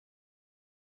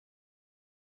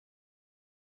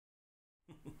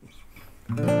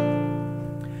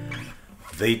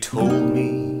They told me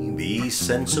be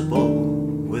sensible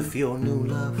with your new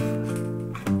love.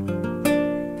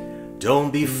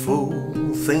 Don't be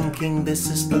fool thinking this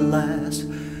is the last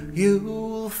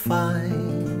you'll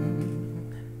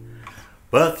find.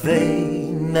 But they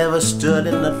never stood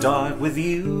in the dark with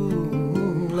you,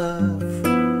 love.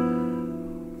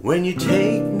 When you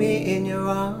take me in your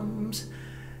arms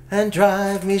and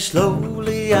drive me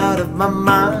slowly out of my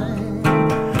mind,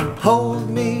 hold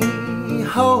me,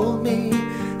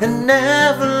 and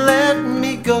never let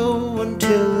me go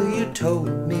until you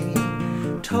told me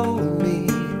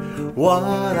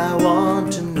what I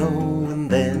want to know, and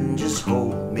then just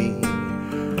hold me,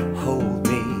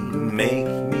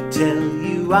 make me tell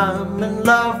you I'm in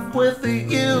love with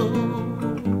you.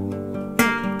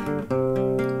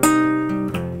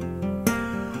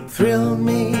 Thrill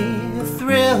me,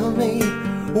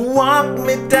 walk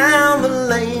me down the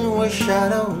lane where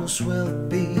shadows will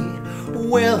be.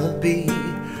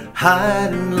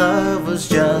 Hiding lovers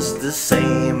just the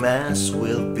same as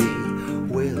will be.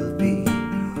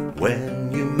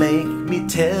 When you make me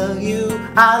tell you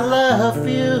I love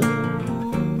you.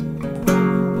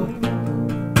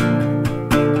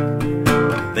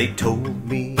 They told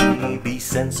me be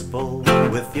sensible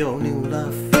with your new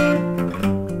love.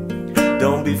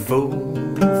 Don't be fool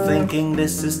thinking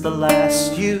this is the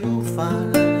last you'll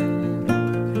find.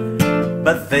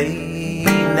 But they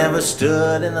never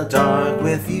stood in the dark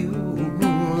with you,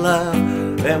 love.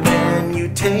 And when you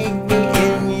take me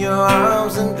in your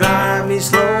arms and drive me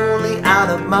slowly out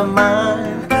of my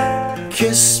mind,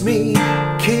 kiss me,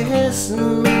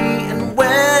 and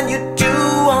when you do,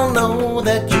 I'll know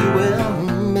that you will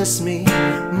miss me.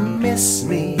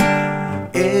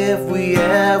 If we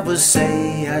ever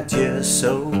say adieu,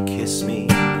 so kiss me,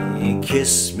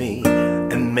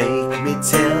 and make me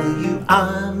tell you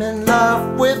I'm in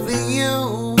love with you.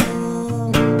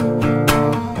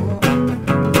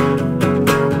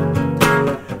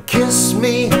 Kiss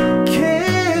me,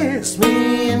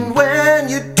 and when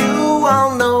you do,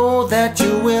 I'll know that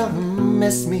you will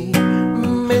miss me.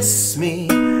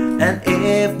 And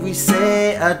if we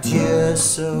say adieu,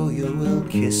 so you will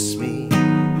kiss me,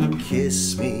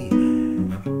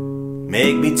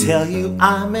 make me tell you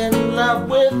I'm in love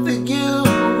with you.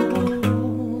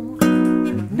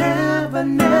 Never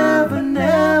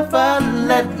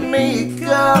let me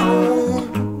go.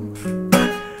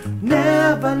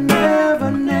 Never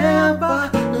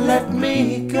let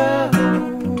me go.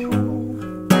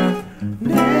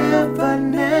 Never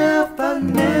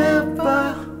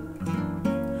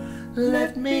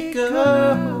let me go.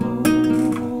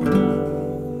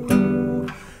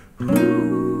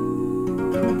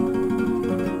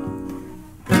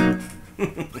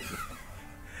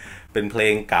 เป็นเพล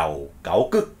งเก่า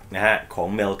กึกนะฮะของ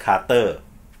เมลคาร์เตอร์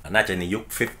น่าจะในยุค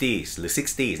 50s หรือ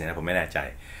 60s นะผมไม่แน่ใจ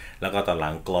แล้วก็ตอนหลั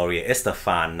ง Gloria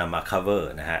Estefan นำมา cover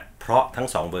นะฮะเพราะทั้ง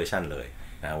2เวอร์ชันเลย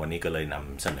นะวันนี้ก็เลยน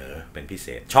ำเสนอเป็นพิเศ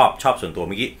ษชอบส่วนตัวเ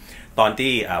มื่อกี้ตอน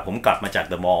ที่ผมกลับมาจาก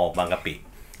เดอะมอลล์บางกะปิ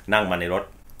นั่งมาในรถ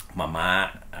ม้า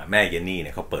แม่เยนนี่เ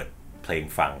นี่ยเขาเปิดเพลง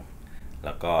ฟังแ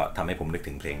ล้วก็ทำให้ผมนึก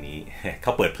ถึงเพลงนี้เข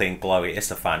าเปิดเพลง Gloria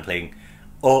Estefan เพลง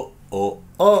โอ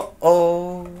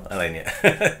อะไรเนี่ย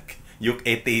ยุค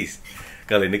 80s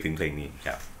ก็เลยนึกถึงเพลงนี้ค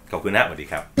รับขอบคุณนะสวัสดี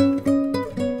ครับ